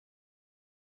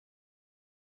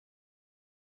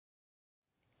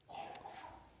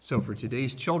So for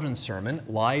today's children's sermon,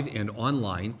 live and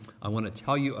online, I want to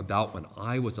tell you about when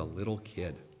I was a little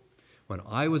kid. When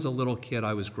I was a little kid,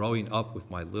 I was growing up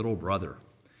with my little brother.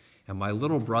 And my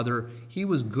little brother, he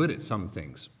was good at some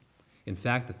things. In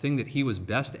fact, the thing that he was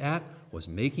best at was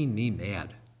making me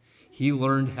mad. He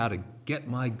learned how to get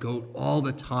my goat all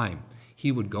the time.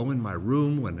 He would go in my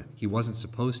room when he wasn't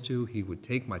supposed to. He would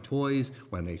take my toys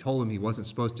when they told him he wasn't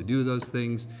supposed to do those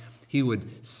things. He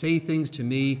would say things to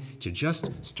me to just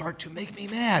start to make me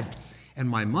mad. And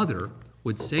my mother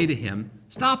would say to him,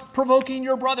 "Stop provoking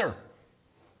your brother."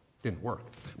 Didn't work.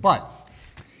 But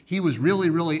he was really,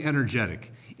 really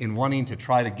energetic in wanting to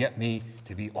try to get me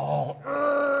to be all,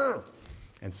 "Urgh!"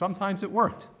 And sometimes it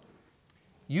worked.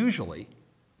 Usually,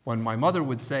 when my mother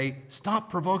would say, "Stop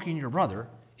provoking your brother,"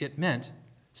 it meant,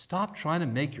 stop trying to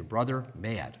make your brother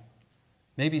mad.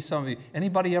 Maybe some of you,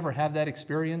 anybody ever have that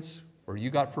experience where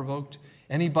you got provoked?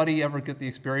 Anybody ever get the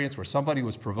experience where somebody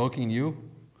was provoking you?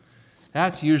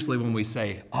 That's usually when we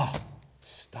say, "Oh,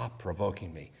 stop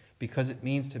provoking me," because it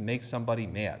means to make somebody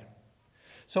mad.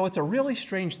 So it's a really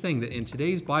strange thing that in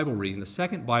today's Bible reading, the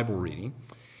second Bible reading,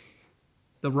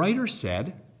 the writer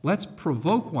said, let's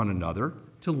provoke one another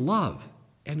to love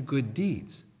and good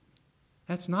deeds.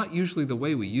 That's not usually the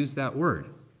way we use that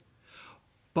word.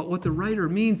 But what the writer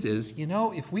means is,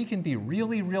 if we can be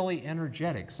really, really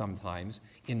energetic sometimes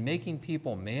in making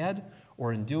people mad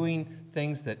or in doing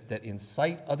things that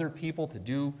incite other people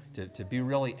to be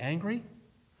really angry,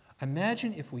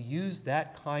 imagine if we use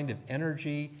that kind of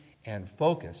energy and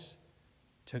focus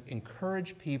to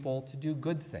encourage people to do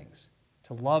good things,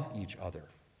 to love each other,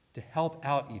 to help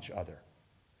out each other.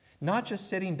 Not just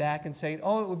sitting back and saying,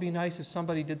 "Oh, it would be nice if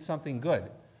somebody did something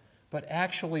good," but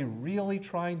actually really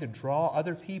trying to draw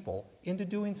other people into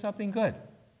doing something good.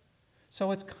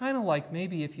 So it's kind of like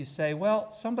maybe if you say,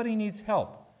 well, somebody needs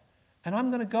help, and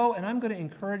I'm going to go and I'm going to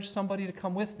encourage somebody to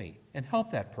come with me and help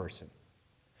that person.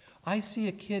 I see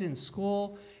a kid in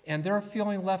school and they're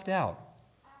feeling left out.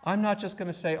 I'm not just going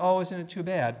to say, "Oh, isn't it too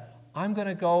bad?" I'm going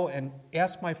to go and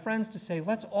ask my friends to say,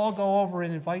 let's all go over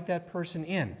and invite that person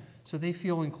in so they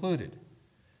feel included.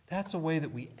 That's a way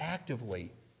that we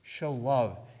actively show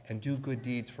love and do good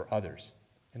deeds for others.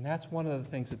 And that's one of the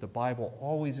things that the Bible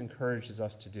always encourages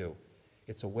us to do.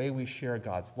 It's a way we share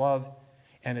God's love,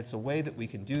 and it's a way that we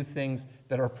can do things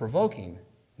that are provoking,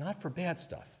 not for bad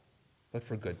stuff, but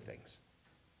for good things.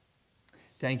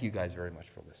 Thank you guys very much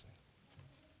for listening.